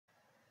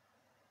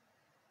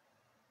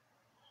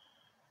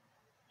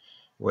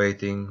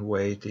Waiting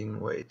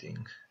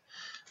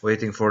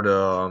for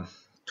the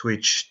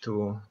Twitch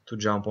to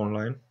jump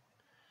online.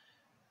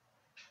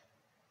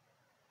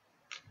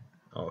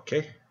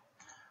 Okay,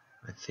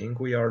 I think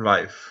we are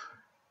live.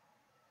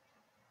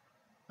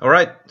 All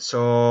right,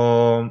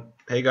 so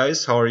hey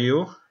guys, how are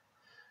you?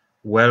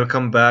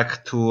 Welcome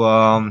back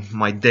to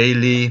my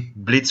daily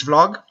Blitz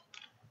vlog.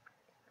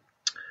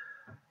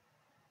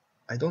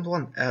 I don't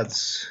want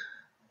ads.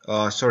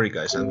 Sorry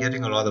guys, I'm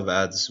getting a lot of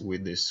ads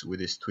with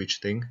this Twitch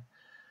thing.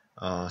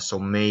 So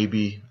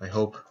maybe I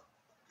hope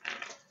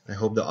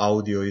the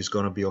audio is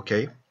gonna be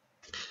okay.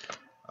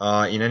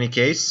 In any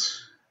case,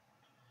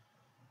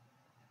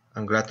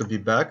 I'm glad to be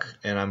back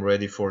and I'm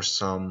ready for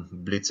some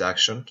Blitz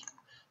action,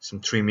 some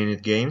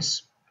 3-minute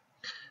games.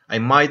 I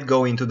might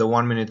go into the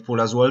 1-minute pool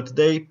as well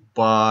today,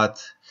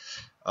 but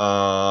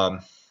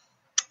I'm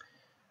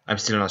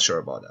still not sure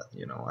about that.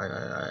 You know,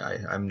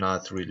 I'm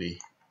not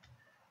really.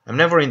 I'm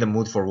never in the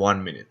mood for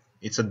 1 minute.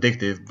 It's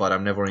addictive, but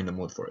I'm never in the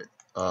mood for it.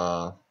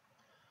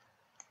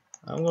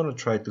 I'm gonna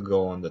try to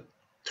go on the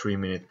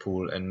 3-minute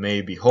pool, and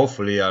maybe,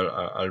 hopefully,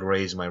 I'll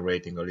raise my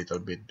rating a little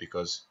bit,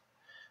 because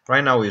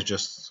right now it's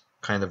just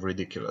kind of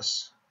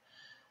ridiculous.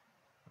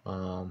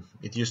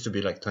 It used to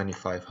be like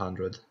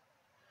 2,500,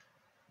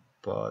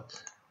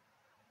 but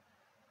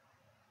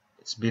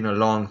it's been a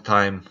long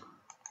time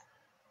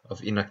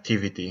of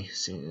inactivity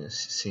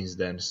since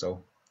then,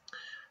 so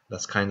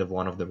that's kind of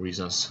one of the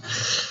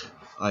reasons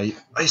I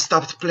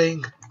stopped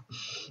playing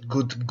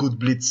good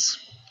Blitz,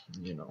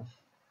 you know.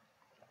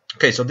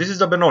 Okay, so this is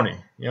the Benoni,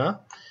 yeah,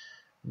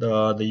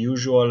 the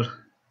usual,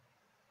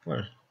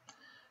 well,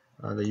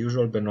 the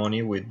usual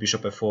Benoni with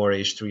Bishop f4,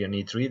 h3, and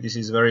e3. This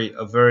is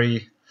a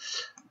very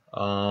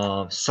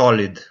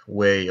solid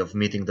way of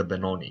meeting the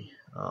Benoni.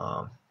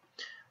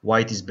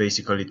 White is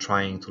basically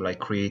trying to like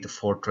create a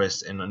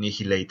fortress and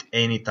annihilate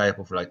any type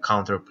of like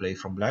counterplay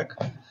from black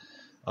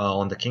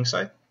on the king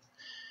side,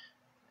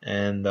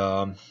 and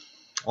on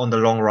the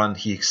long run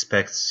he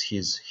expects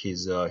his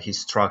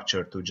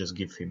structure to just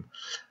give him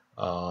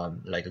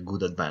like a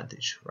good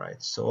advantage,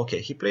 right? So okay,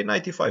 he played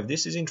 95.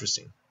 This is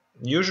interesting.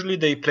 Usually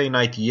they play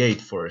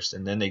 98 first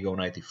and then they go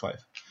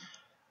 95.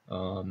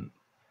 Can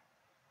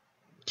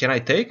I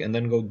take and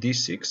then go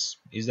d6?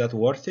 Is that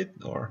worth it,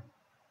 or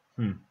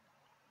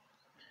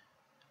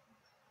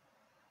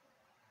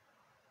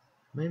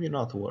maybe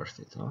not worth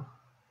it, huh?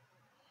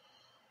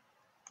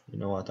 You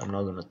know what, I'm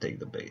not gonna take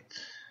the bait.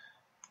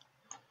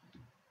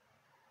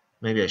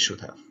 Maybe I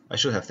should have. I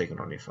should have taken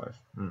on e5.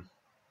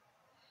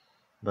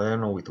 But I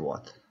don't know with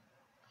what.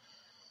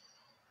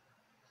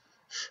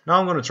 Now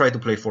I'm gonna try to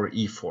play for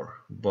e4,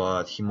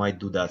 but he might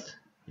do that.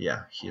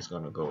 Yeah, he's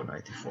gonna go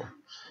 94.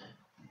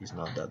 He's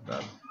not that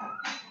bad.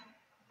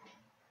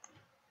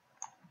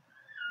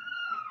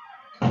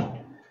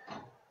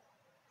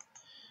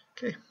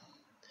 Okay,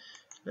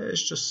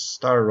 let's just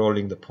start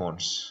rolling the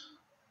pawns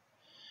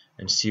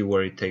and see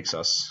where it takes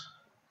us.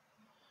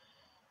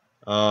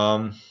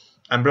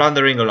 I'm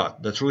blundering a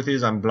lot. The truth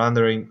is, I'm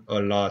blundering a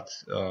lot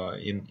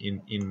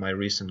in my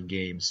recent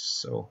games,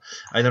 so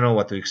I don't know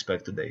what to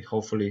expect today.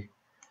 Hopefully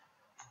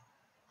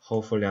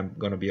I'm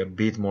gonna be a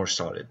bit more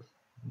solid.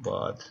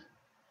 But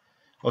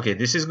okay,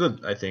 this is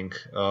good. I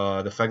think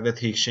the fact that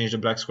he exchanged the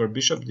black square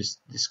bishop,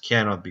 this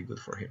cannot be good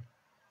for him.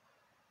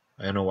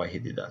 I don't know why he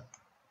did that.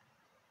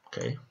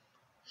 Okay.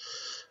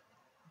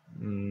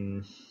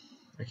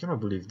 I cannot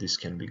believe this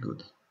can be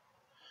good.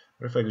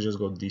 What if I could just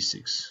go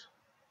d6?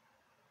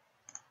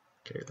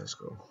 Okay, let's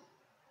go.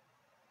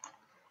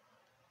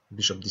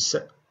 Bishop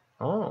d7.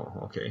 Oh,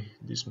 okay,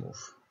 this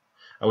move.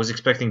 I was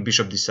expecting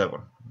bishop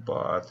d7,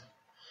 but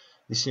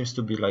this seems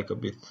to be like a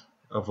bit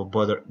of a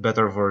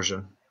better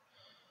version.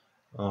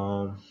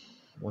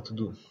 What to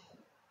do?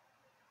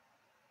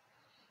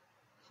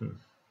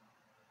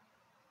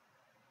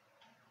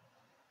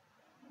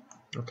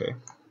 Okay.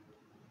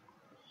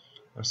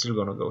 I'm still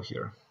gonna go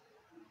here.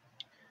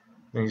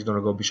 Then he's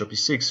gonna go bishop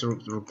e6,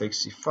 rook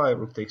takes c5,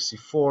 rook takes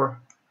c4,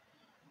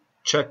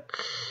 check,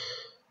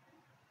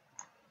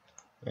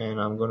 and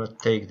I'm gonna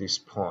take this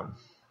pawn.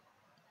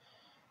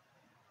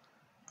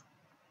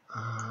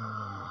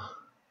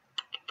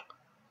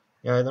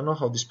 Yeah, I don't know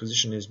how this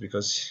position is,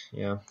 because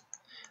yeah,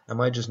 I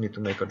might just need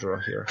to make a draw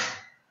here.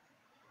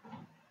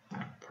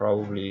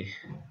 Probably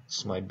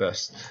it's my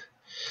best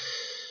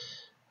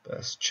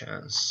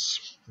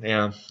chance.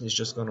 Yeah, it's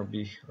just gonna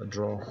be a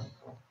draw,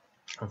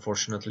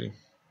 unfortunately,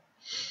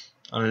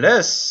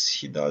 unless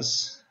he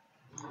does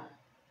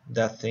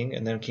that thing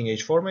and then king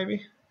h4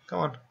 maybe. Come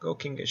on, go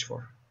king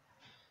h4.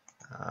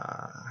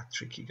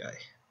 Tricky guy.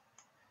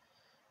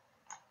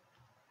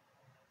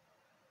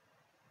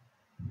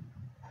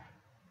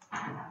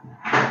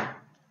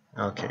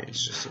 Okay,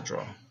 it's just a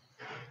draw.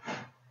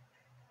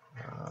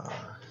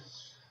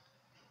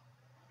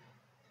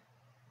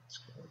 Let's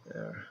go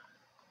there.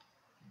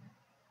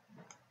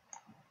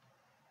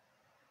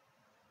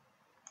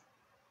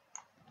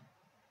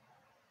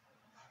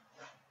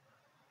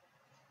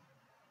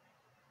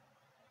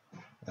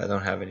 I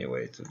don't have any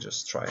way to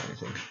just try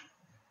anything.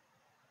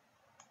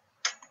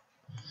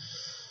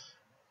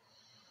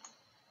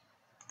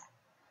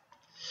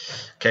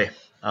 Okay.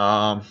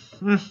 I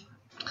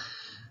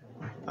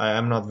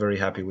am not very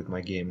happy with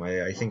my game.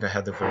 I think I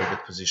had a very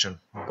good position,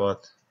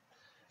 but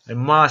I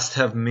must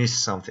have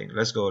missed something.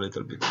 Let's go a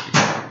little bit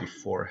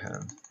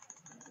beforehand.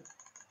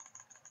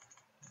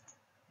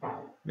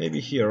 Maybe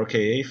here.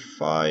 Okay,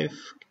 a5,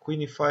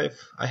 queen e5.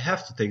 I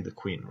have to take the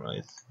queen,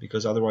 right?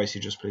 Because otherwise he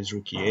just plays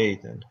rook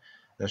e8, and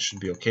that should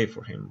be okay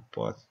for him.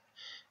 But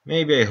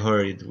maybe I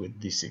hurried with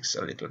d6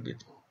 a little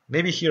bit.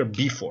 Maybe here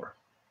b4.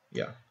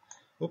 Yeah.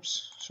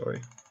 Oops,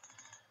 sorry.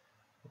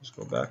 Let's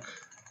go back.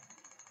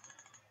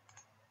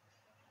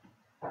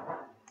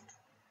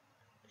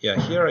 Yeah,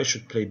 here I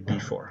should play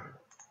b4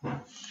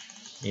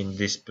 in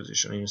this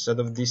position instead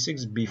of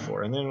d6,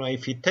 b4, and then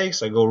if he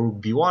takes, I go rook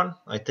b1,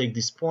 I take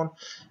this pawn,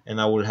 and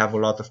I will have a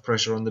lot of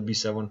pressure on the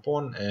b7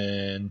 pawn,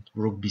 and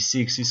rook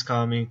b6 is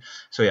coming.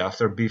 So yeah,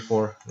 after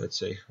b4, let's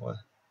say what?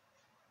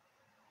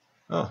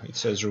 Oh, it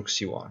says rook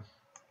c1.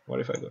 What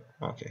if I go?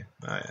 Okay,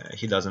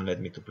 he doesn't let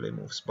me to play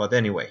moves, but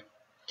anyway,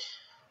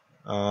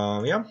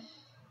 yeah,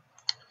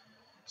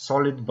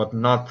 solid, but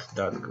not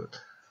that good.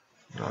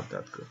 Not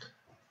that good.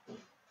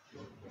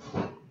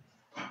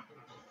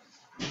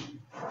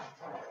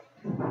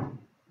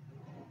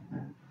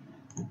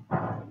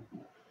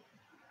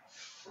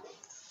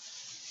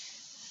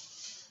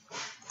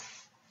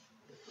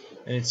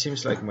 And it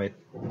seems like my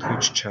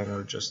Twitch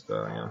channel just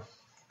yeah,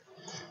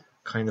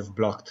 kind of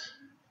blocked.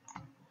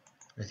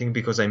 I think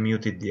because I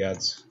muted the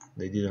ads,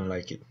 they didn't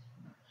like it.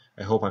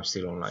 I hope I'm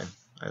still online.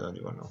 I don't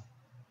even know.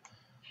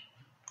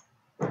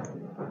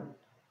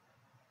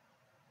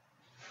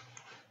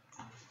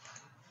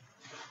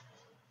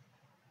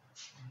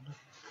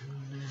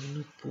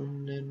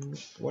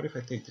 What if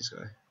I take this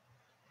guy?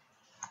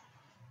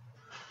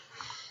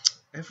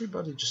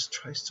 Everybody just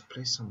tries to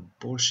play some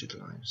bullshit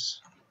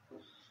lines.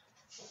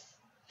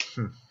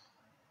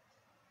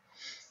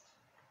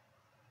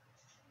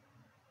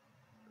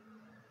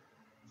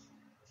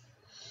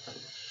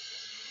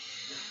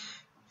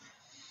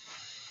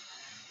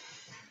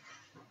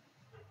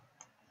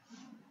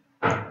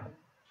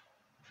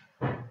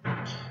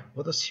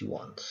 What does he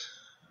want?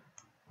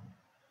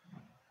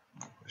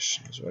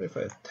 Question is, what if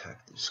I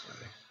attack this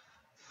guy?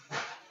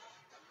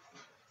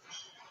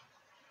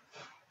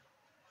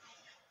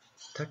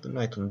 Attack the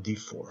knight on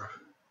d4.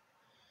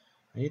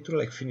 I need to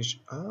like finish.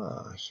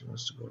 Ah, he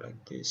wants to go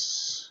like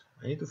this.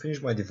 I need to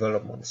finish my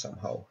development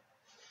somehow.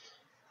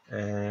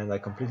 And I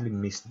completely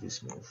missed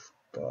this move,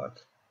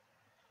 but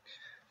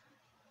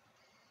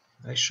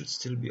I should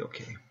still be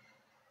okay.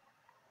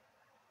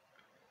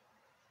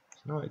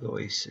 So now I go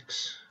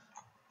a6.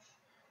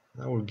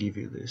 I will give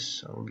you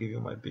this. I will give you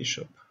my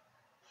bishop.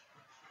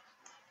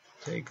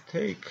 Take,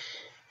 take.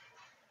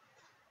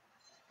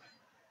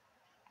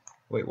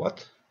 Wait,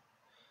 what?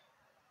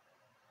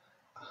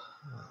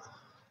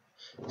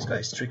 This guy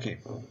is tricky.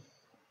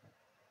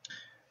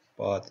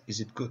 But is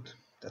it good?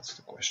 That's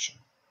the question.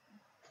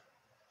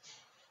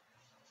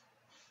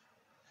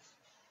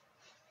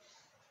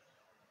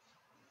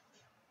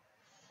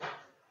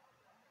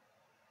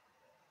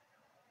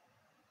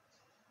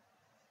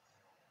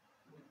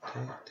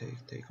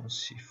 Take on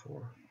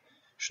c4.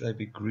 Should I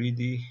be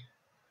greedy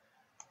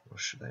or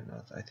should I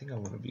not? I think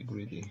I'm gonna be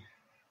greedy.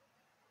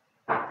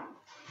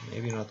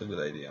 Maybe not a good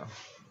idea.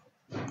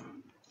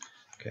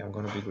 Okay, I'm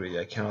gonna be greedy.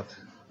 I cannot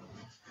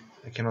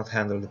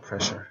handle the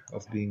pressure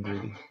of being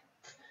greedy.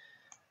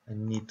 I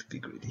need to be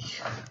greedy.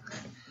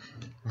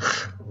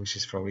 Which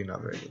is probably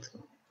not very good.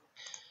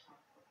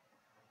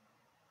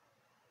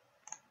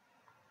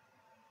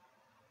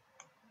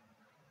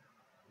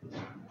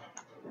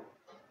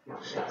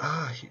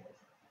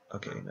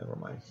 Okay, never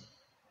mind.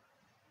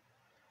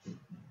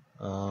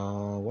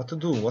 What to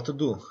do? What to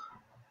do?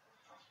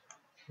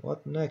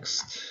 What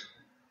next?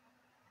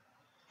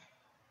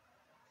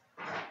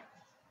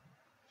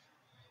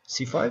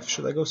 c5?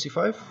 Should I go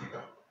c5?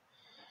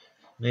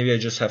 Maybe I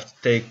just have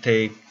to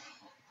take.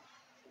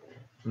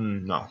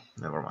 No,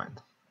 never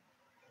mind.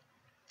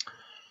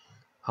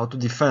 How to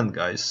defend,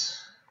 guys?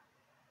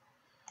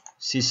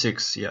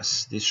 c6,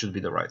 yes, this should be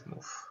the right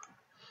move.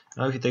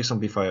 Now if he takes on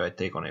b5, I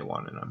take on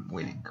a1 and I'm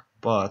winning.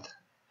 But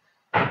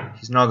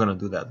he's not gonna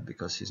do that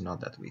because he's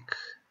not that weak.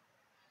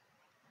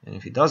 And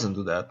if he doesn't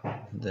do that,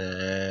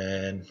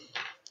 then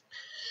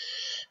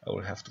I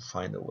will have to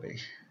find a way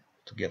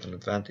to get an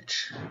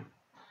advantage.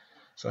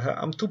 So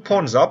I'm 2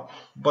 pawns up,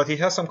 but he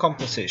has some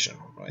compensation,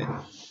 right?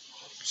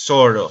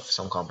 Sort of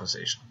some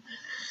compensation.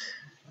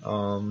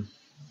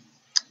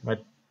 My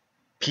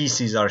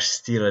pieces are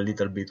still a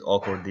little bit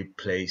awkwardly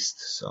placed,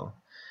 so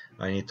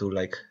I need to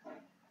like...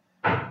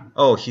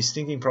 Oh, he's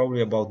thinking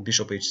probably about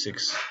bishop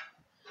h6.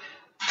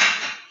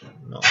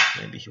 No,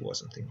 maybe he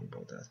wasn't thinking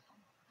about that.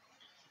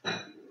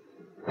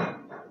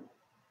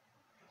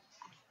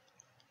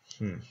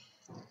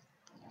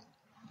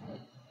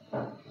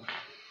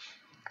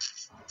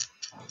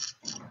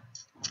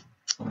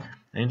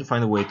 I need to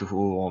find a way to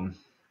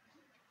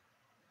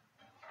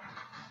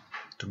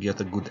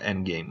get a good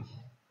endgame.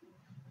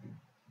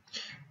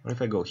 What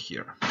if I go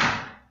here?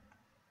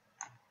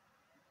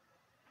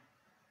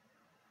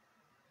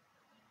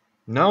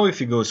 Now if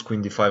he goes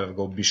queen d5, I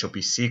go bishop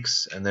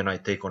e6, and then I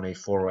take on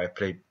a4, or I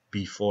play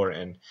b4,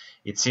 and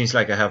it seems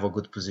like I have a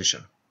good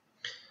position.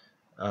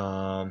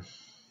 Oh,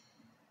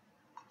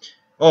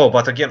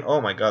 but again, oh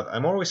my god,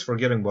 I'm always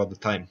forgetting about the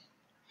time.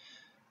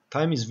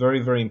 Time is very,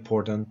 very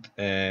important,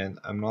 and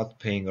I'm not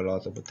paying a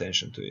lot of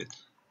attention to it.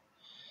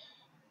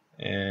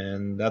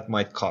 And that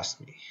might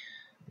cost me,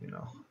 you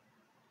know.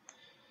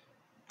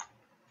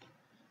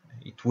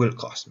 It will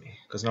cost me,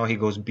 because now he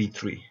goes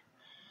b3.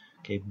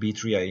 Okay,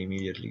 b3, I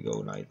immediately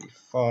go knight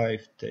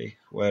e5, take,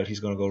 well, he's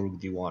gonna go rook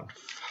d1.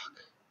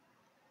 Fuck.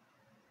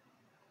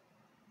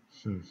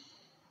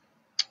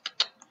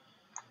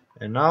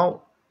 And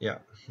now, yeah,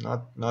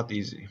 not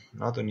easy,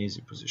 not an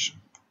easy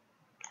position.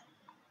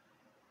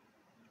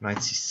 Knight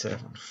c7,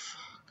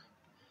 fuck.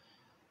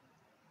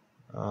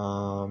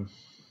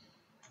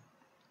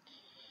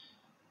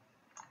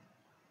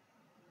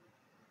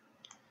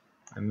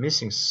 I'm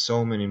missing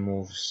so many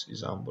moves,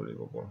 is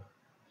unbelievable.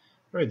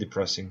 Very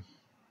depressing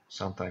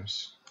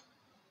sometimes.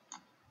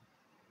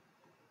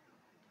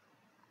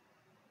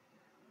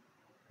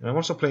 And I'm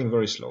also playing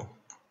very slow.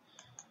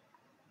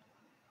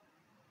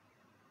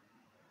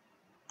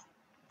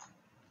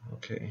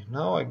 Okay,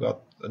 now I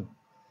got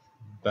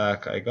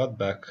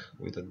back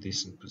with a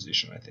decent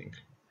position, I think.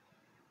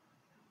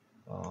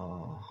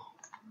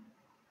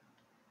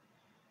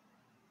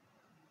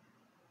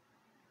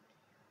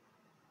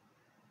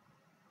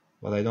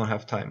 But I don't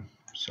have time,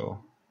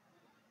 so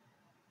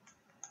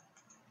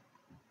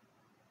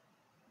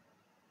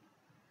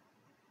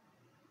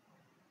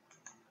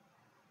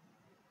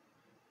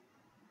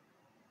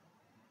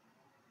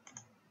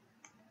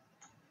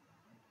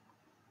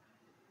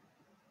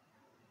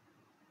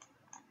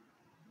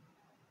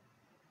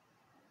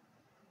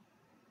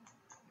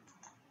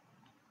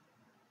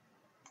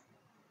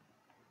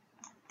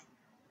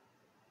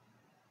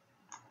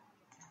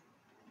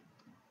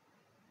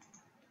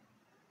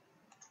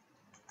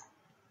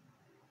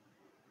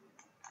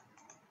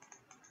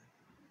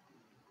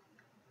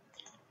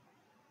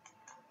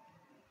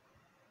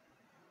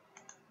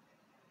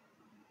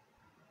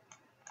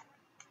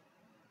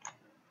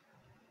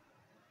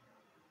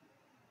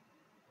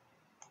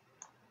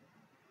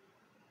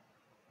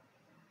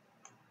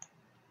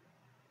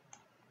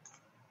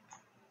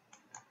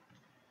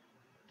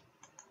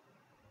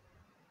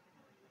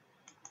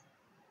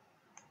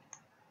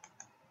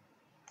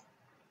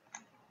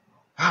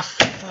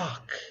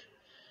fuck.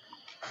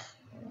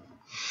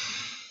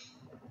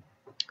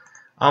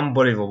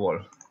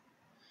 Unbelievable.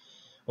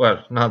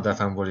 Well, not that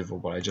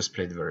unbelievable, I just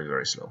played very,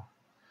 very slow.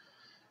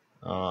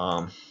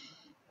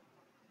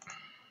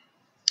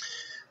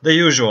 The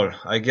usual,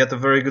 I get a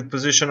very good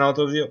position out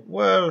of the,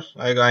 well,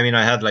 I mean,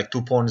 I had like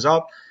 2 pawns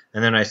up,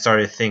 and then I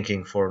started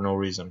thinking for no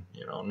reason,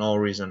 you know, no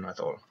reason at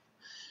all.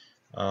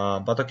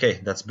 But okay,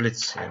 that's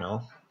Blitz, you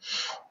know.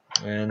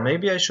 And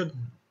maybe I should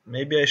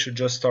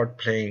just start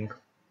playing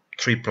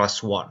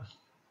 3+1.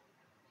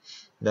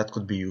 That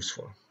could be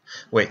useful.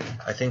 Wait,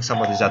 I think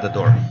somebody's at the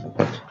door.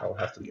 I'll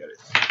have to get it.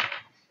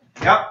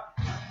 Yeah.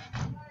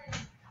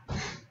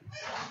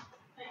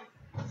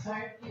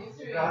 Sorry,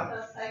 I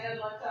got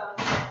locked out.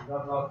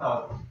 Got locked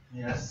out.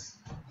 Yes.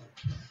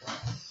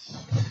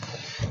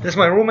 Yes,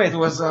 my roommate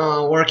was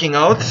working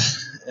out,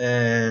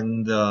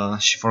 and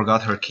she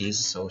forgot her keys,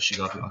 so she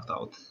got locked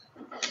out.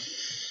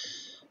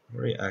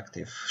 Very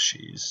active she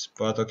is,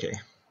 but okay.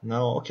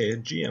 Now, okay,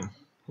 GM.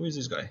 Who is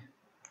this guy?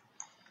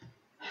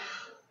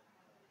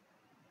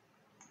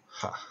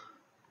 Ha.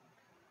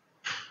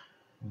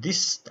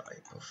 This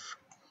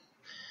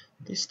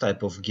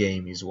type of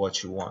game is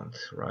what you want,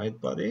 right,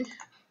 buddy?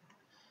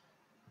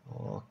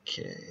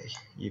 Okay,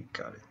 you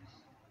got it.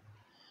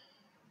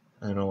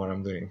 I don't know what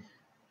I'm doing.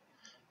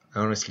 I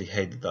honestly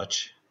hate the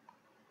Dutch.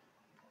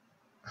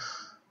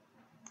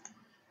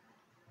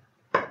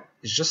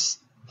 It's just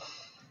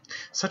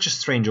such a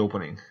strange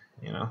opening,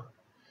 you know?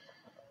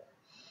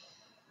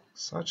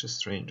 Such a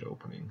strange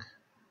opening.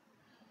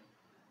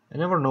 I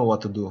never know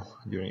what to do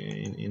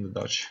during in the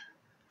Dutch.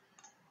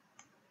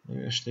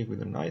 Maybe I should take with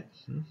the knight.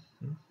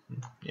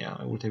 Yeah,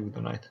 I will take with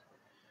the knight.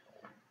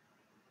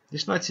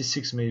 This knight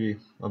c6 may be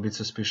a bit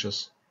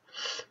suspicious.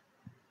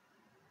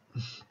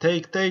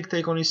 Take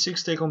on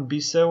e6, take on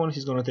b7,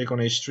 he's gonna take on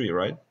h3,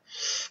 right?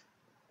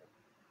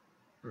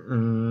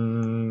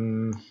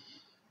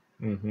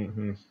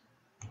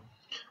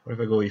 What if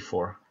I go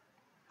e4?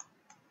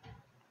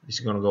 Is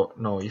he gonna go?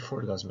 No,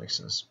 e4 does make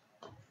sense.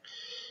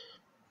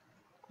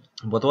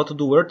 But what to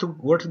do?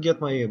 Where to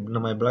get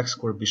my black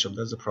square bishop?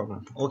 That's the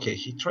problem. Okay,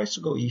 he tries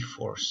to go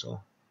e4,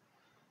 so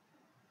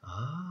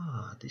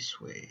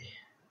this way.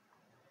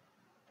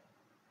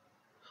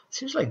 It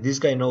seems like this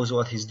guy knows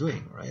what he's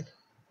doing, right?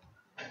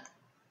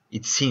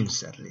 It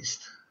seems, at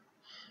least.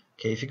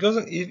 Okay, if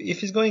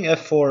he's going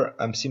f4,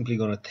 I'm simply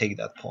gonna take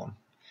that pawn,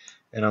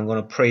 and I'm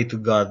gonna pray to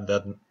God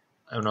that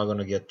I'm not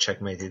gonna get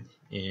checkmated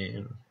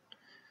in.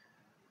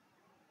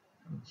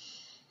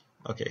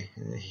 Okay,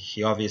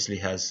 he obviously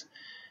has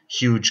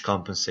huge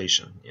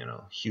compensation, you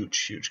know,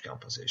 huge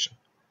compensation.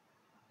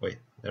 Wait,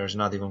 there's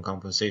not even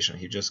compensation,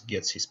 he just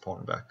gets his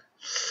pawn back.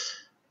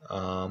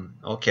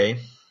 Okay,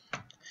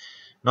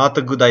 not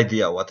a good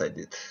idea what I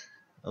did.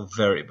 A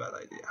very bad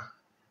idea.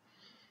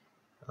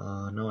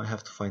 Now I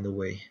have to find a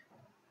way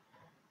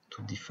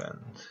to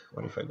defend.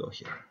 What if I go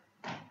here?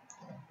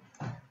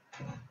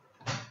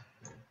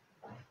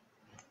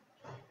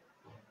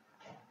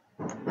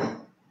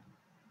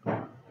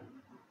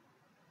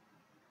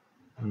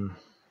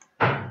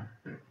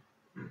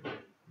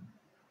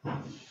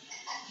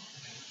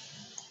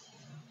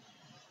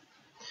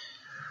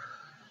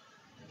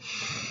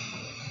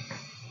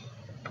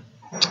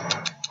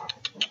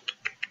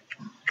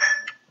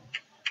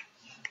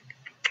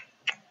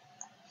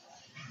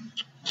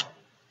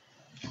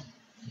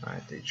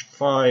 Knight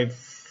h5.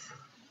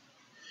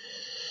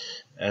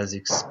 As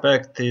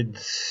expected,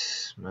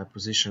 my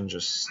position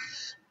just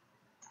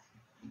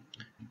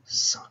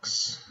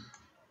sucks.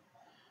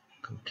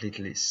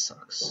 Completely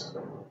sucks.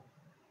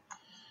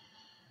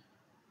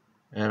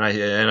 And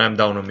I'm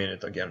down a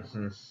minute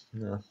again.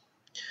 Yeah.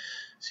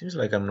 Seems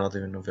like I'm not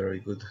in a very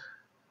good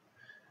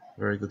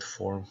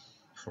form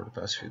for the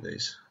past few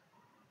days.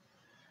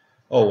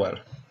 Oh well.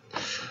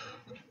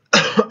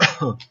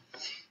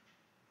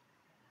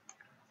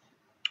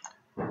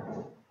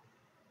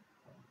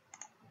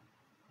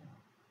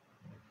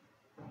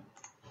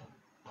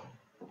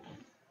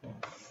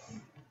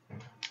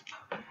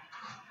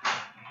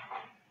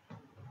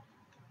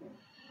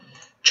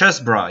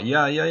 Chessbra,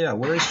 yeah.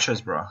 Where is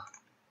Chessbra?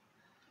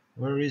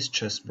 Where is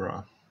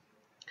Chessbra?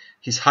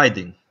 He's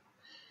hiding.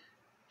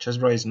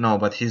 Chessbra is no,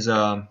 but he's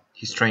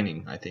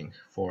training, I think,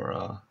 for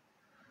a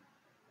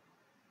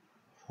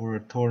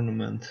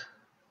tournament.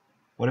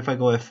 What if I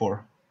go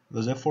f4?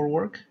 Does f4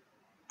 work?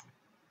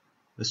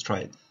 Let's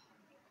try it.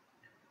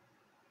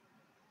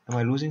 Am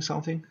I losing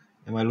something?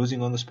 Am I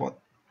losing on the spot?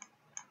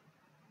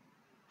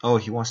 Oh,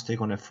 he wants to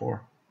take on f4.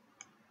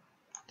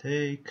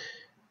 Take.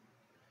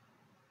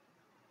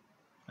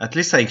 At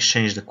least I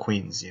exchanged the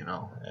queens, you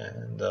know,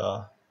 and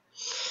I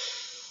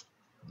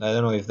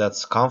don't know if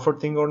that's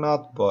comforting or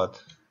not,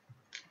 but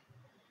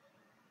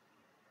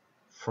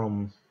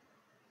from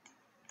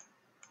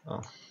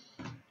I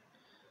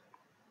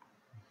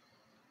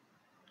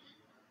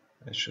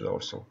should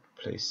also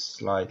play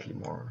slightly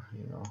more,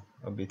 you know,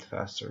 a bit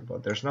faster,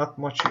 but there's not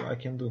much I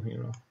can do, you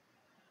know.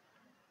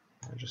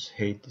 I just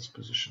hate this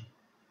position.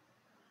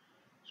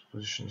 This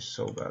position is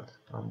so bad,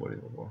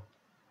 unbelievable.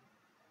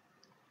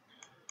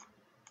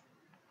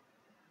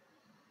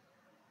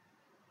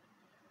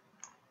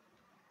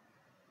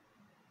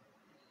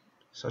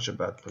 Such a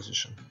bad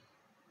position.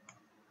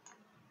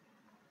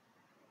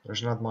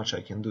 There's not much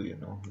I can do, you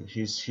know.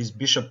 His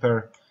bishop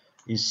pair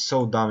is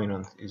so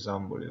dominant, is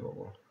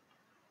unbelievable.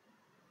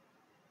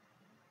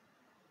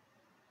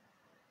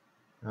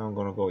 Now I'm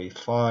gonna go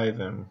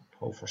e5 and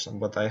hope for some,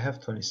 but I have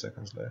 20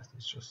 seconds left.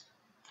 It's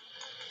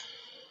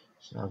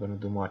not gonna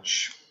do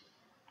much.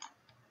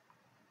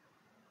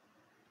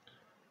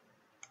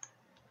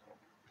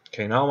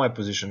 Okay, now my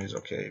position is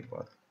okay,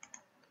 but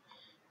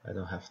I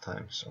don't have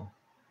time, so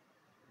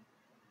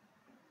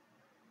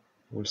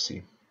we'll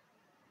see.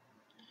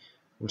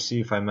 We'll see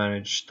if I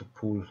manage to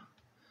pull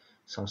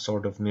some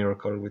sort of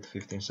miracle with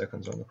 15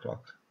 seconds on the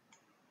clock.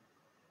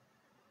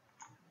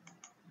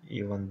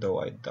 Even though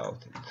I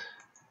doubt it.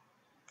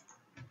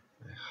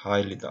 I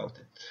highly doubt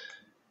it.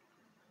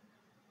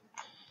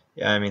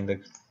 Yeah, I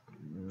mean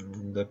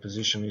the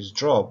position is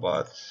draw,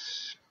 but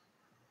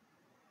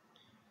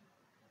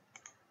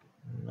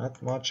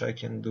not much I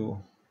can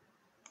do.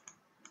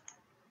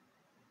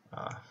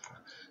 Ah,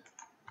 fuck.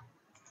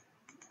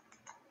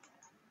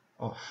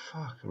 Oh,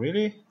 fuck.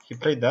 Really? He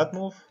played that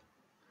move?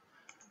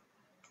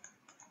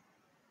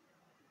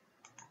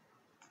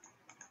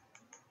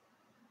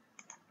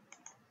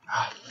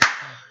 Ah,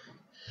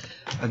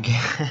 fuck.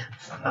 Again.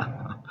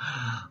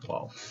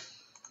 Wow.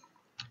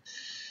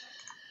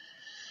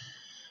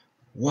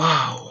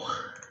 Wow.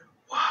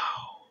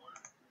 Wow.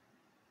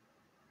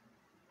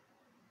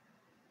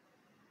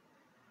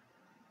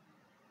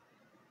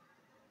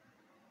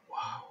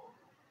 Wow.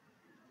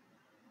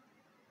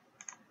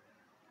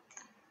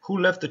 Who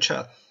left the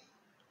chat?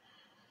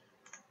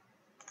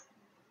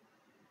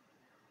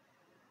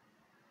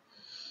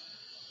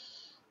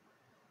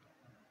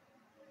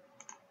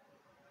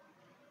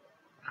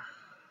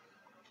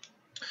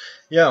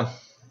 Yeah,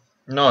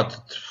 not.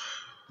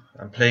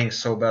 I'm playing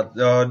so bad.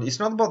 It's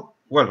not about.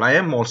 Well, I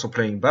am also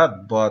playing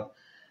bad, but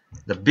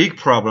the big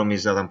problem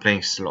is that I'm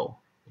playing slow.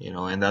 You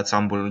know, and that's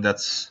unbelievable.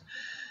 That's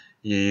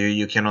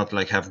you cannot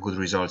like have good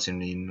results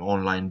in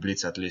online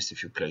Blitz, at least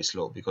if you play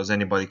slow, because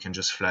anybody can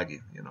just flag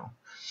you. You know,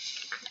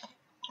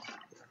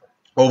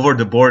 over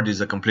the board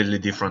is a completely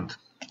different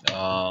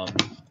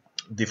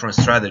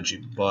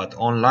strategy, but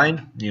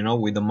online, you know,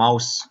 with the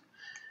mouse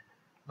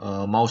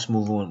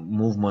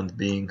movement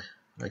being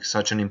like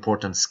such an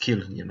important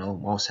skill, you know,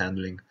 mouse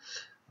handling,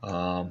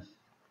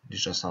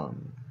 it's just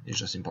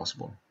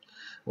impossible.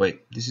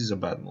 Wait, this is a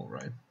bad move,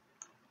 right?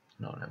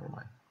 No, never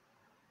mind.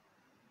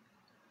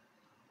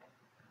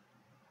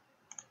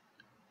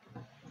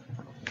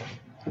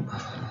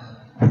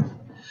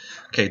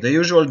 Okay, the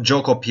usual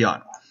gioco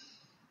piano,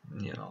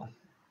 you know.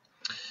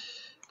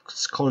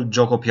 called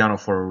Gioco Piano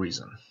for a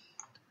reason.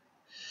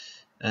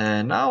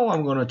 And now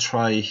I'm gonna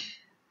try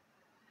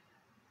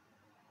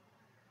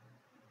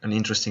an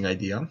interesting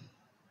idea.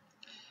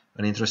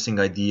 An interesting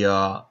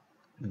idea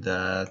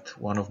that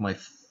one of my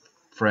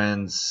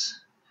friends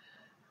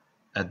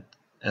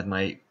at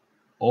my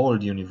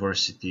old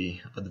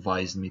university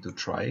advised me to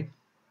try.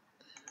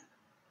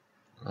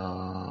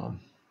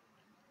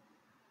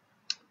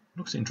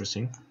 Looks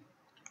interesting.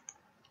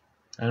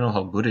 I don't know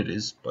how good it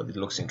is, but it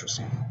looks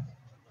interesting.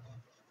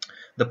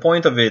 The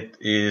point of it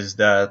is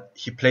that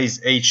he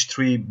plays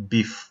h3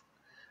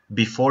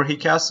 before he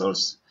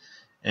castles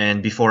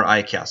and before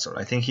I castle.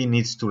 I think he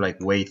needs to like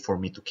wait for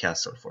me to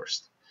castle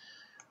first.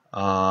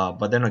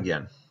 But then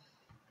again,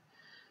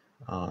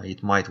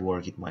 it might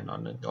work, it might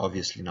not.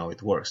 Obviously now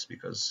it works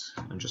because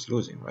I'm just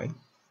losing, right?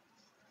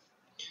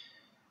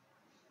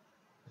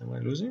 Am I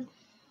losing?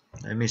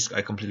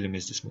 I completely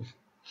missed this move.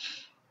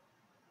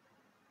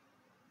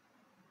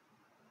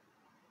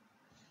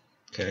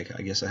 Okay,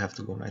 I guess I have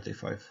to go knight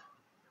a5.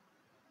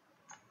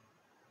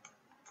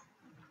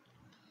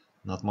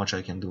 Not much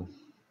I can do.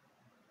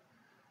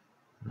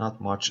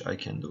 Not much I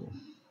can do.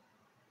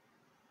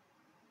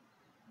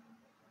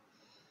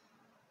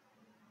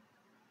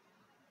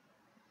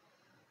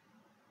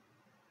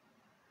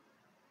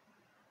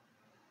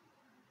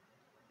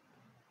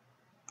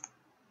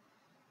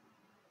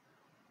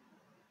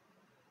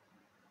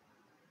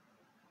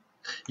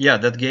 Yeah,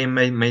 that game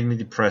made me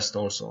depressed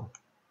also.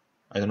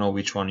 I don't know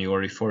which one you are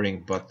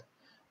referring, but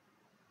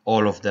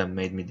all of them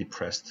made me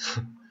depressed.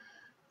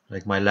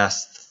 Like my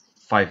last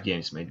 5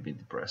 games made me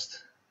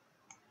depressed.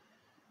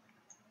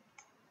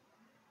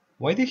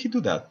 Why did he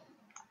do that?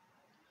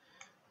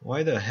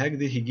 Why the heck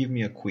did he give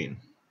me a queen?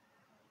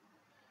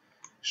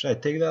 Should I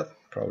take that?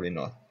 Probably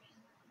not.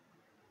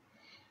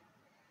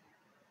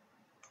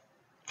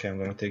 Okay, I'm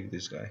gonna take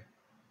this guy.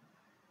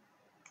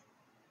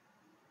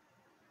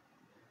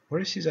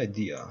 Where is his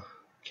idea?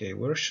 Okay,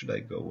 where should I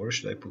go? Where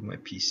should I put my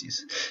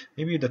pieces?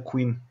 Maybe the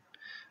queen.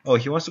 Oh,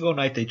 he wants to go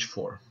knight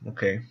h4.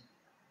 Okay.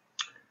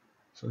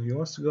 So he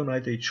wants to go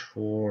knight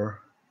h4,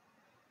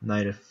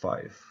 knight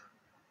f5.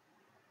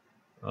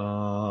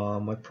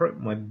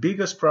 My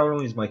biggest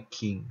problem is my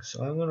king.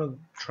 So I'm gonna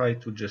try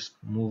to just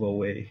move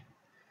away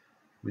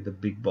with the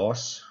big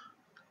boss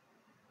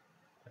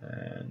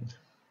and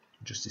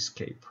just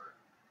escape.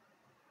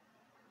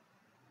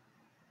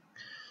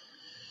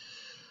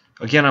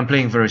 Again, I'm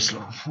playing very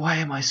slow. Why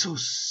am I so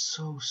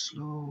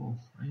slow?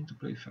 I need to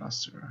play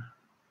faster.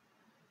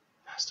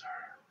 Faster.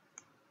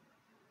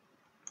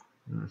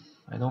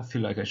 I don't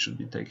feel like I should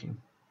be taking.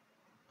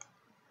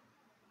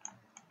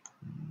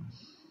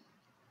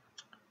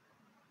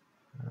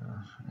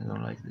 I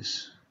don't like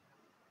this.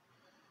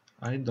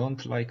 I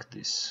don't like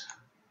this.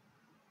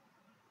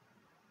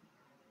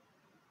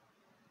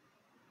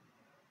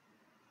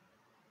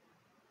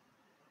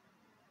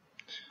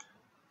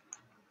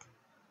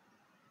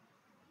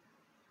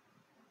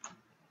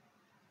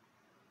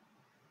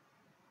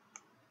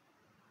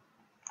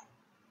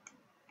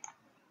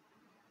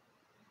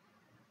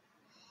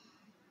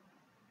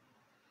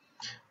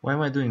 Why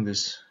am I doing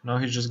this? Now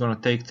he's just gonna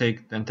take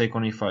and take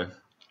on e5.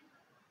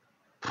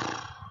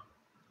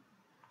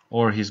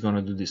 Or he's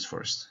gonna do this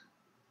first.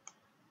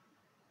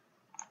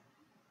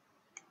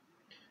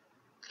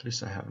 At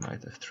least I have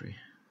knight f3.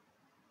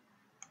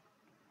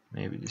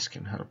 Maybe this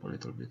can help a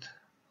little bit.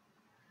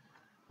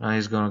 Now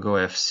he's gonna go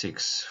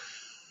f6.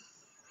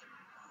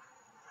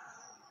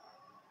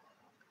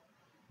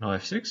 No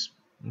f6?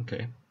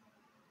 Okay.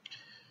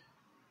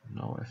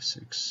 No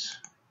f6.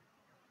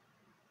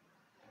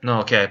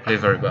 No, okay, I play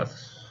very bad.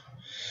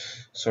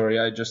 Sorry,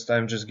 I'm just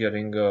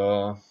getting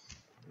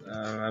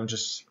I'm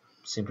just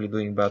simply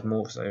doing bad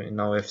moves.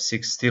 Now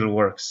f6 still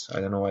works.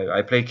 I don't know.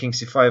 I play king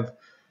c5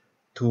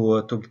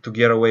 to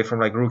get away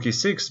from like rook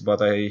e6, but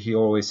he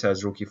always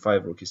has rook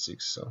e5, rook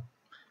e6. So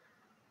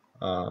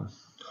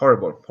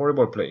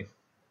horrible play.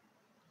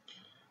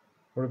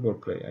 Horrible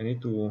play. I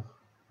need to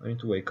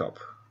wake up.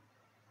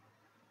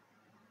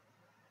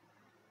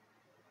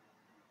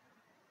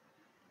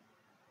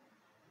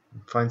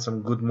 Find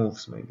some good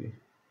moves maybe.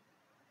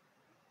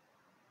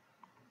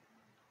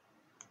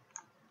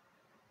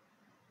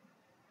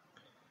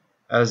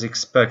 As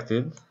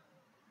expected.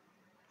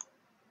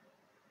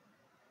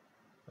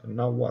 And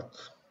now what?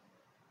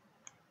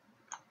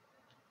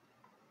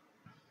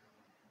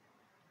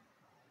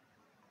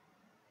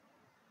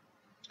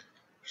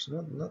 There's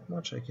not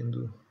much I can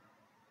do.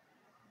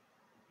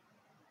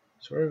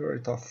 It's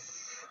very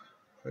tough.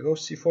 If I go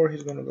c4,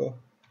 he's gonna go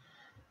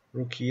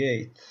rook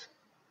e8.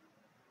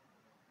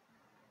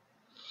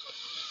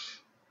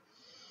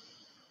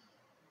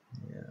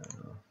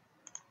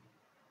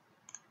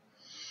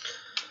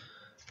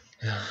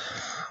 Yeah,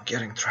 I'm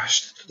getting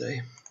trashed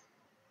today.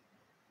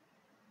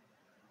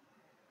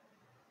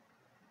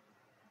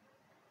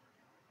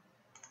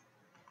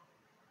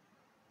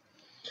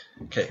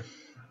 Okay.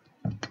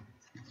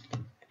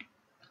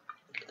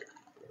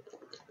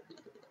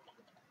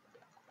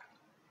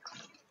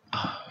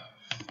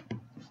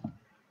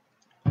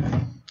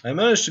 I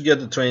managed to get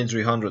the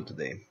 2300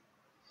 today.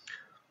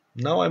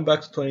 Now I'm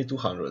back to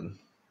 2200.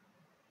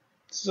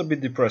 This is a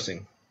bit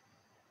depressing.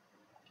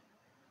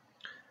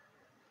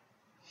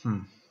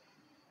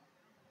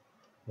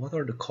 What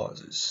are the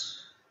causes?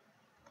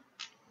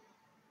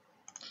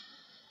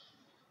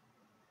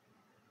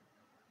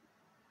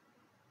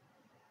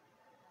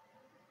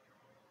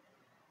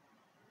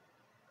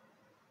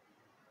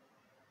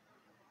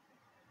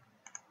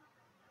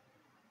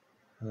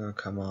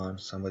 Come on,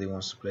 somebody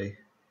wants to play,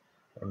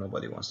 or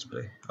nobody wants to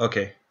play.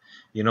 Okay,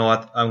 you know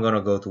what? I'm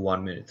gonna go to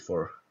 1 minute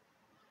for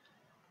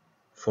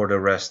the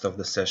rest of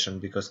the session,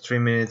 because 3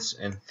 minutes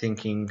and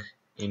thinking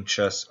in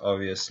chess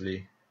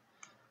obviously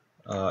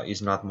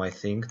is not my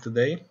thing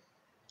today.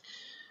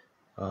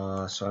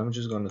 So I'm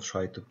just gonna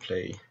try to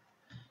play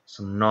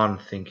some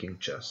non-thinking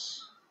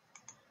chess,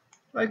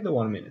 like the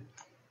 1 minute.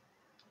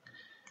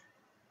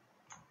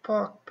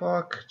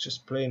 Puck,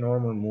 just play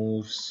normal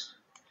moves.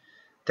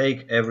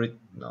 Take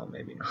no,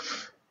 maybe not.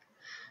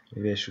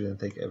 Maybe I shouldn't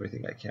take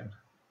everything I can.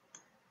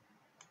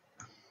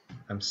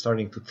 I'm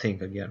starting to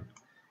think again,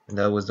 and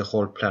that was the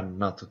whole plan,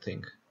 not to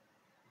think.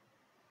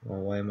 Well,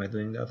 why am I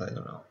doing that? I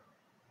don't know.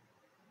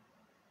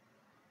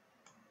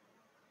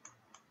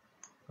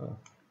 Oh,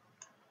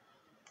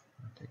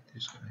 I'll take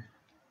this guy.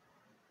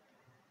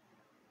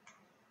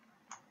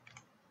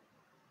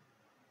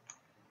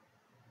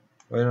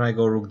 Why don't I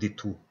go rook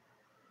d2?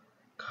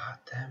 God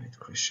damn it,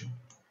 Christian.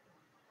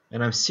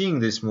 And I'm seeing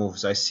these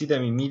moves. I see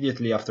them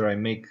immediately after I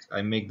make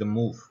the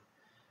move,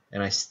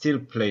 and I still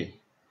play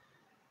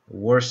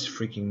worst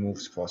freaking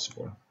moves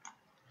possible.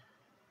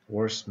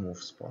 Worst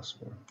moves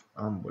possible.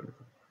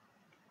 Unbelievable.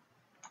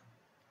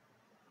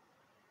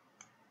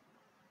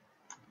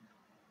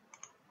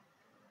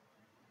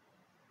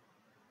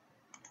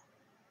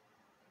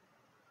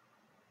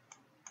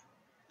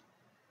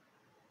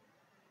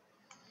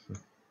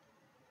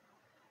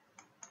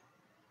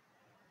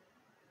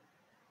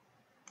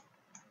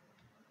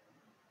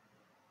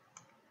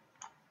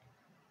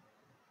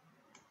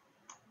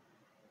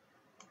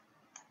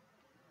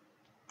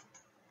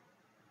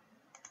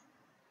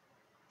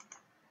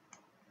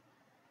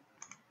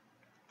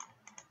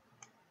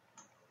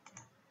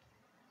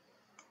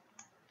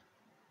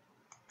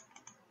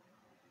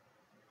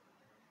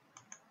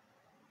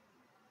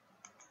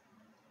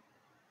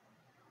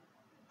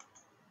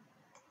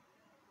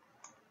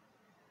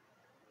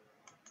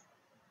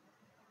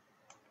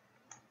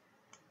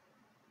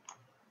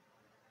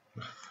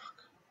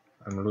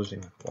 I'm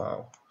losing.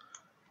 Wow.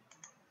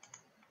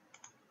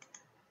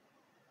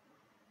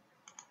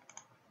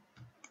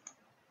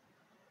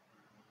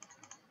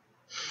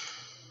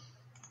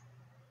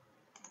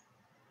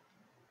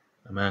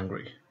 I'm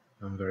angry.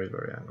 I'm very,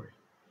 very angry.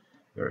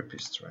 Very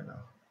pissed right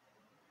now.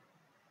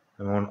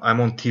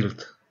 I'm on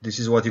tilt. This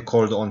is what you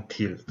called on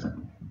tilt.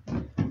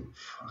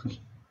 Fuck.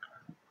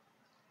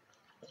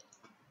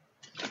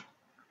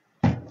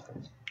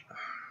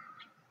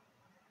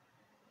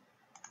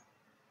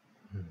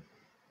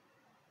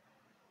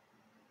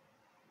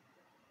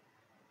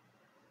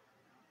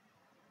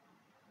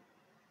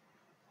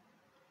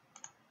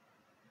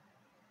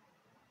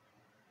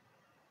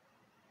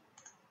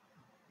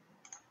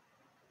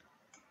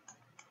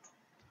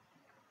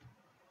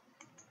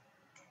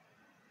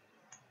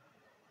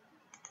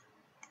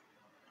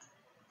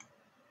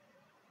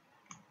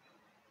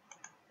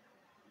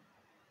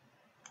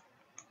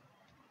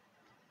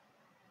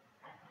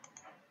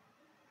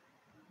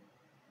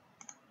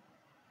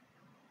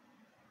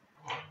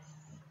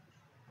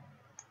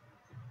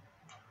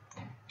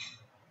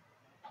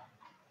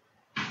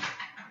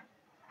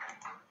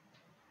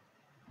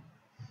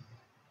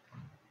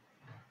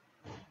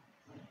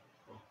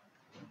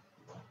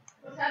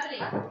 What's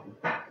happening?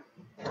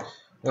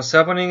 What's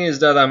happening is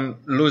that I'm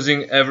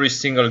losing every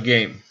single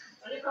game.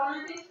 Are you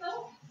commenting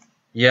still?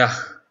 Yeah.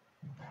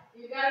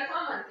 You gotta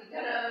comment. You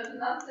gotta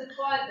not sit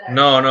quiet there.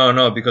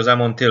 No, because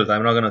I'm on tilt.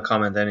 I'm not gonna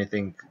comment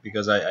anything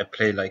because I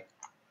play like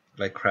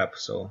crap.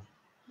 So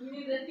You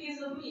need a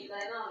piece of meat.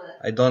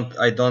 I know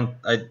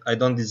that. I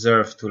don't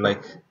deserve to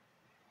like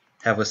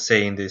have a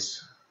say in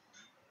this.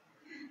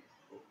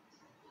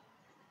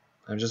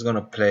 I'm just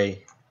gonna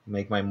play,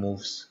 make my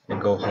moves,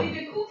 and go You home.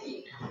 need a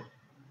cookie.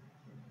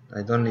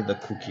 I don't need a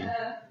cookie.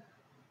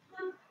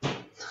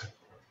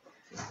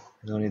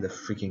 I don't need a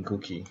freaking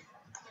cookie.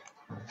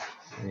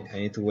 I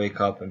need to wake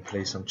up and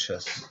play some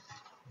chess.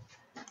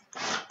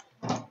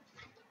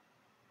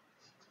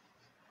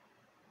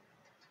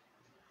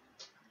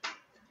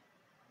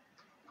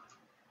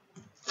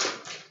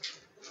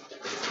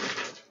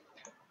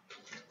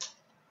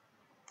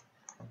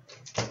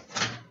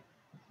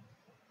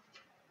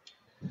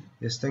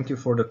 Yes, thank you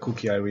for the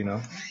cookie,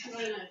 Irina.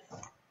 Very nice.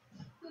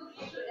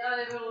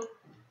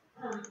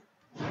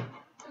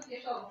 Cookie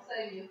shall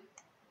save you.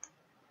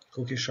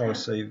 Cookie shall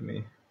save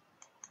me.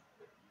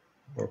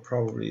 Or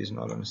probably is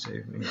not gonna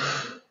save me.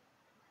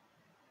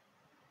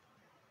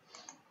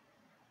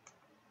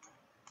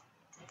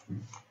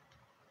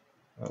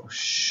 Oh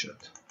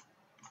shit.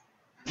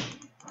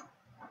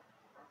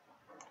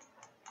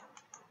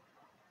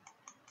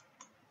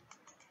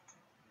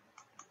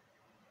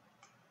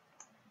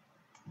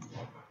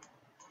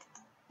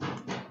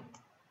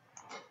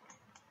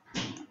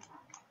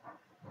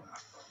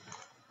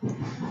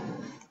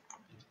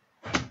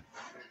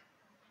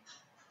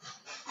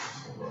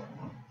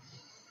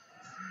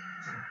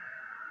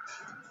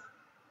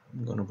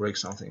 break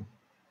something.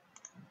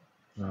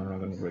 No, I'm not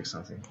gonna break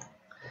something.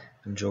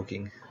 I'm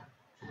joking.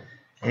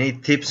 Any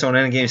tips on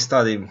endgame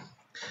study?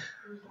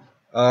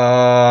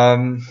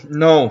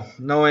 No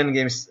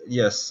endgames.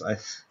 Yes,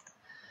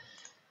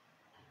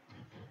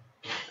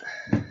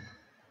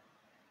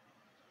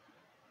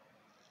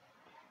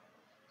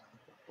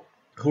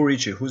 Who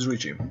Richie? Who's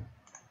Richie?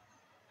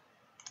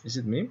 Is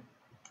it me?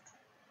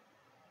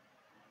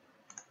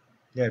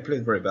 Yeah, I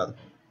played very bad.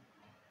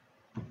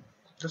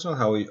 That's not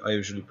how I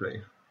usually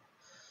play.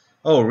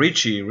 Oh,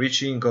 Richie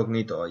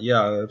Incognito.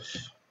 Yeah.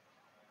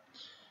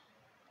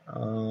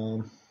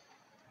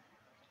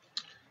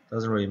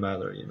 Doesn't really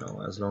matter, you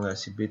know. As long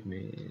as he beat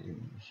me,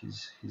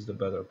 he's the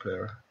better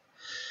player.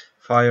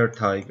 Fire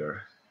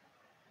Tiger.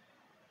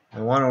 I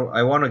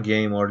won a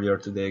game earlier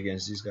today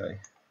against this guy.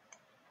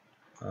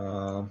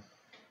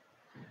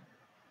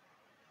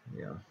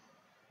 Yeah.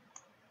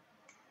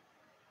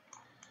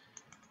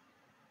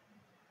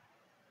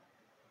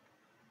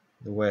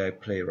 The way I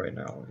play right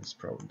now is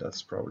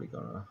that's probably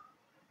not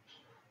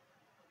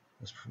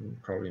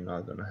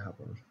gonna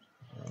happen.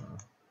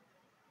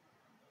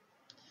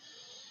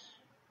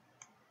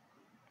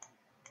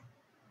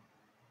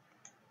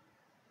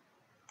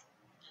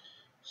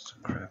 It's a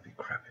crappy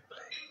play.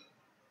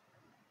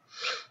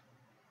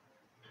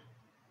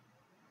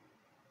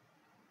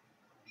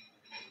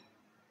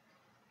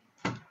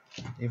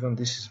 Even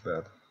this is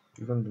bad.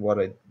 Even what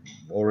I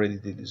already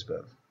did is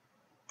bad.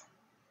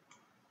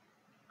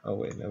 Oh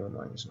wait, never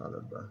mind. It's not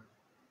that bad.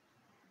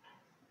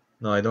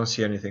 No, I don't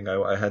see anything.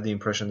 I had the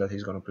impression that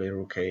he's gonna play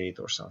Rook 8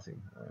 or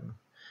something. I'm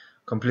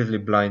completely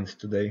blind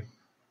today.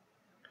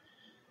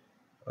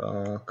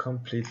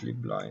 Completely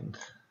blind.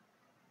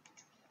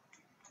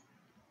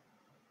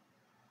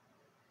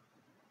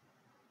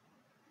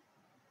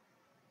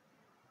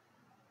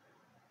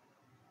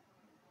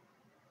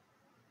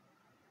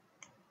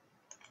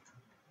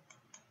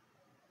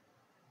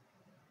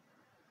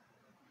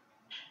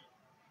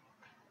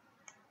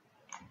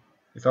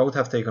 If I would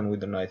have taken with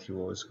the knight, he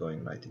was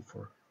going knight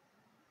e4.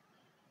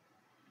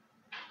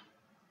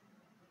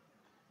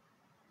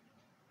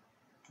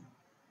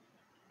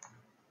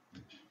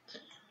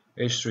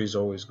 H3 is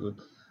always good.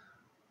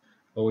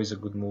 Always a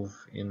good move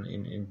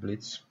in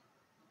Blitz.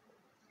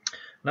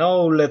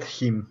 Now let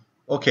him.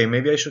 Okay,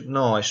 maybe I should.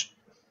 No, I should.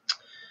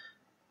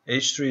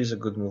 H3 is a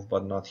good move,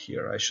 but not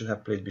here. I should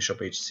have played bishop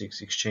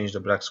h6, exchange the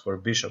black square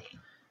bishop,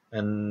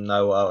 and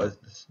now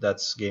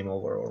that's game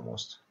over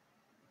almost.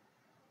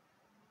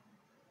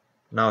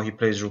 Now he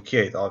plays rook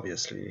 8.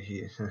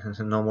 Obviously,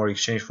 no more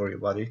exchange for you,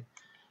 buddy.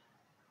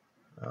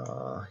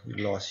 You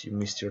lost. You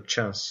missed your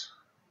chance.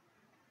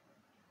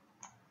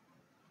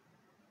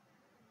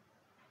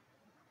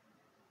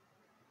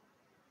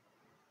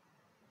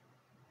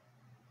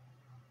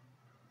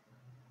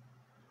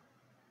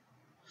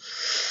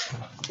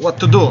 What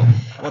to do?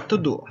 What to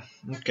do?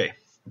 Okay.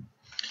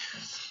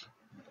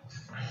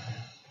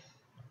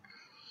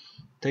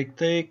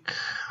 Take.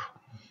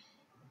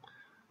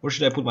 Where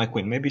should I put my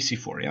queen? Maybe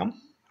c4, yeah?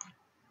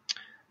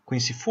 Queen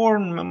c4.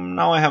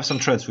 Now I have some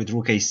threats with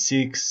rook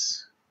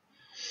a6.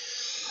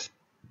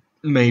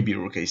 Maybe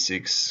rook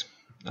a6.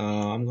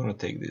 I'm gonna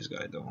take this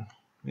guy though.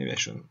 Maybe I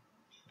shouldn't.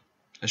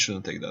 I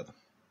shouldn't take that.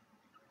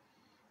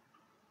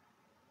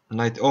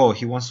 Knight. Oh,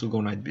 he wants to go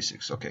knight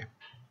b6. Okay.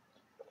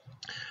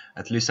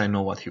 At least I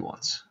know what he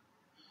wants.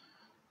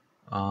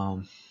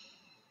 How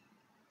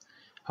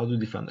to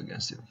defend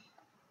against it?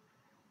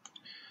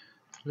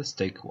 Let's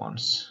take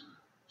once.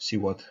 See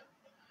what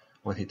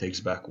he takes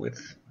back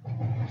with.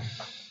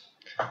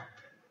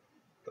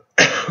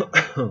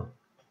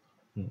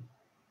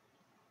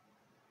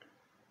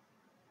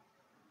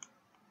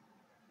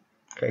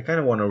 Okay, I kind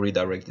of want to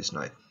redirect this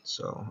knight,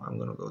 so I'm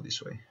gonna go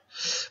this way.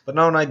 But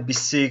now knight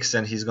b6,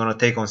 and he's gonna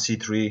take on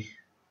c3.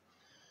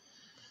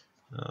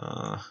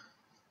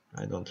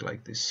 I don't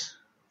like this.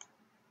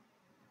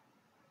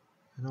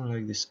 I don't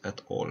like this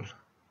at all.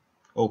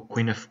 Oh,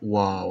 queen f.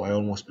 Wow, I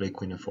almost played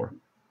queen f4.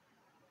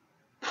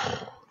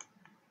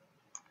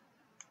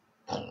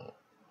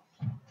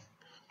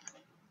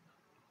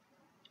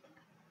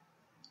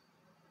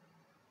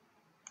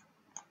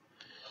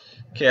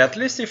 Okay, at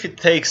least if it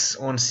takes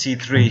on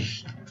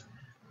c3,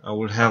 I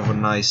will have a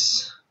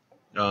nice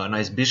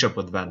bishop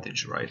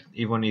advantage, right?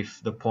 Even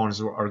if the pawns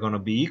are gonna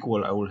be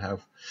equal, I will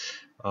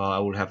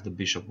have the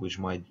bishop, which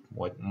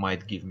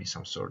might give me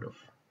some sort of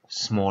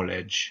small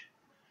edge.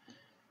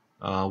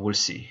 We'll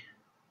see.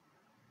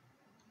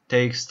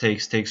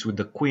 Takes with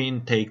the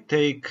queen,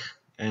 take,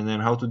 and then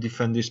how to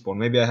defend this pawn?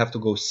 Maybe I have to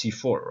go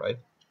c4, right?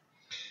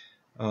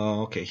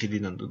 Okay, he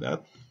didn't do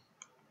that,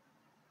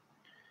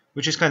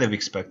 which is kind of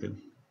expected.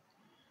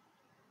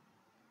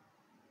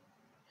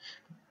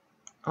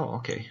 Oh,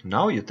 okay.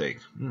 Now you take.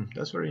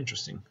 That's very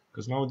interesting,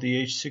 because now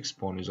the h6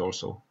 pawn is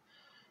also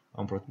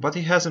but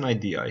he has an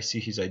idea. I see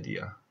his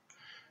idea.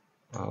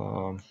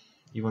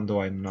 Even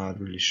though I'm not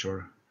really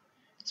sure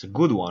it's a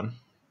good one,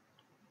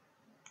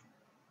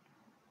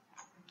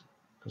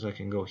 because I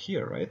can go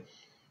here, right?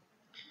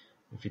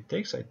 If it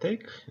takes, I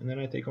take, and then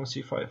I take on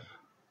c5.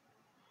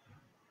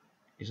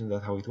 Isn't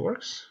that how it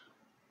works?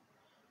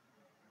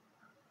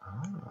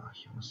 Ah,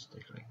 he wants to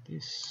take like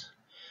this.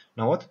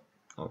 Now what?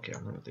 Okay,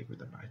 I'm gonna take with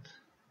the knight.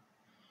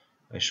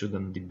 I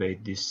shouldn't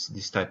debate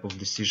this type of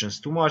decisions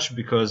too much,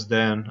 because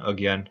then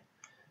again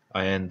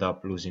I end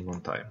up losing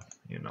on time,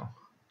 you know.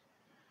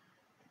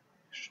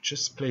 Should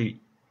just play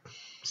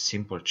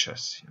simple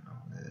chess, you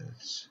know.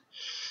 It's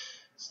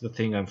the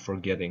thing I'm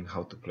forgetting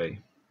how to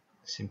play.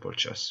 Simple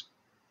chess.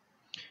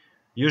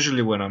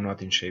 Usually when I'm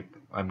not in shape,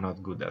 I'm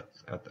not good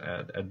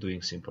at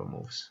doing simple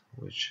moves,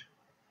 which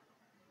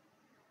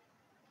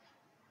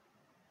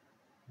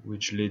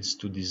leads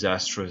to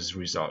disastrous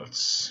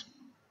results.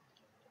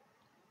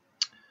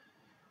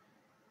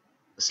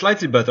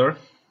 Slightly better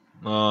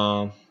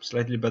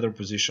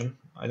position.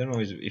 I don't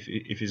know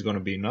if it's gonna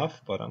be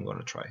enough, but I'm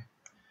gonna try.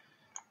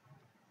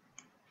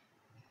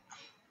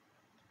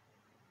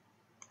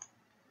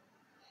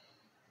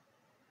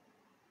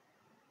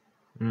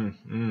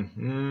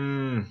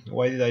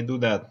 Why did I do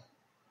that?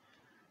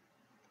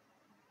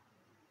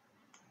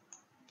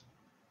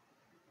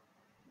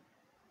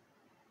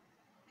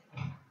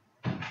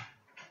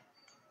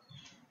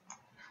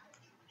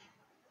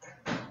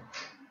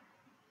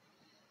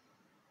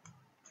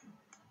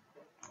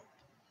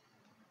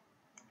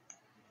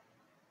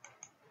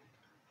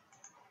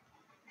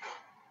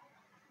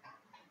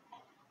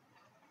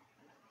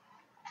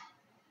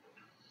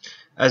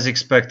 As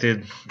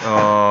expected,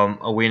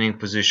 a winning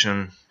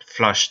position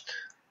flushed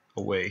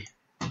away.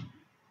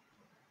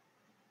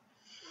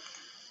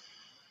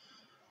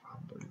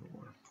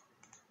 Unbelievable.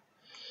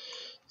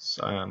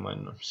 So,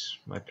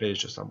 my play is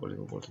just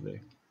unbelievable today.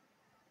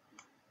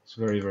 It's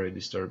very, very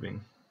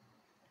disturbing.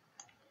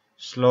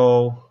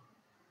 Slow.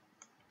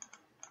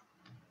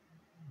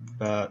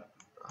 But,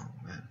 oh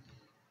man.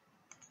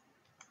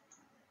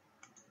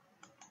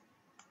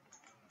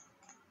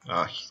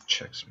 Ah, he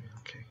checks me,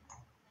 okay.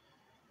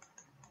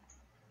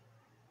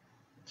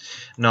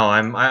 No,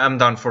 I'm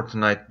done for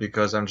tonight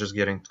because I'm just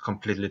getting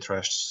completely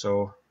trashed.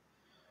 So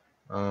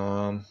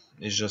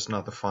it's just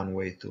not a fun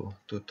way to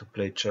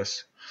play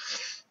chess.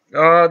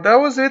 That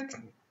was it.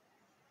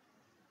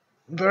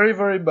 Very,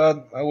 very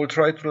bad. I will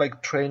try to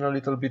like train a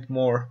little bit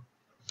more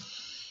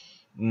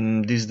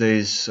these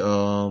days.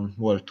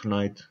 Well,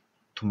 tonight,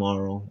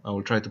 tomorrow, I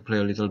will try to play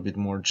a little bit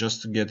more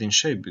just to get in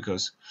shape,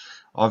 because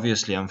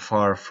obviously I'm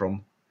far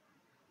from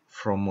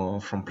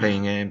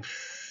playing games.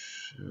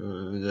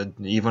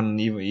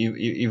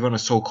 Even a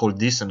so-called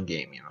decent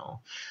game, you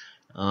know.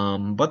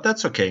 But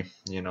that's okay,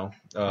 you know.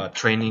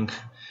 Training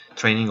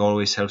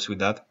always helps with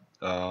that.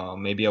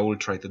 Maybe I will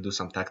try to do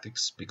some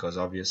tactics, because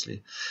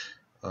obviously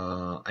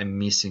I'm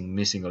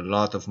missing a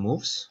lot of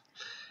moves.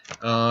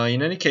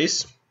 In any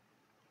case,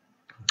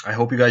 I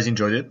hope you guys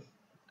enjoyed it,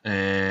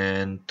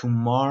 and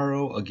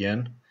tomorrow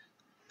again,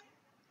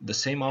 the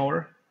same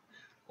hour,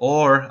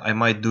 or I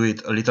might do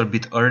it a little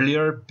bit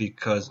earlier,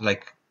 because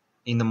like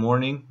in the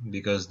morning,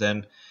 because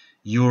then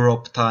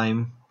Europe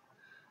time,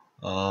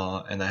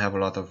 and I have a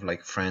lot of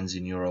like friends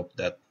in Europe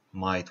that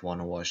might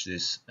want to watch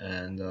this,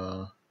 and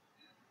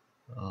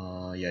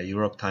yeah,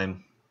 Europe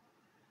time,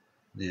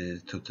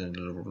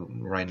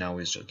 right now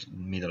is just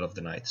middle of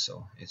the night,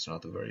 so it's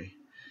not a very,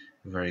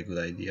 very good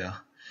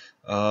idea.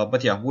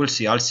 But yeah, we'll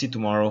see. I'll see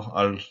tomorrow.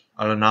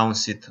 I'll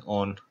announce it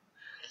on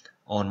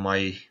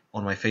my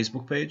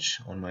Facebook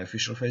page, on my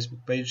official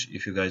Facebook page.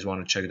 If you guys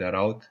want to check that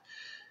out,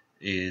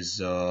 is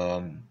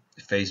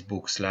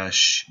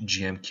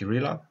Facebook/GM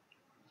Chirila.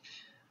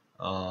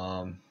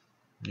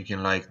 You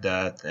can like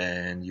that,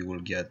 and you will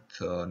get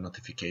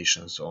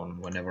notifications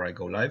on whenever I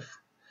go live.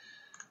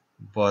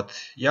 But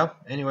yeah,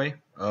 anyway,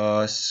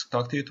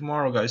 talk to you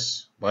tomorrow,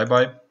 guys. Bye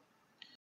bye.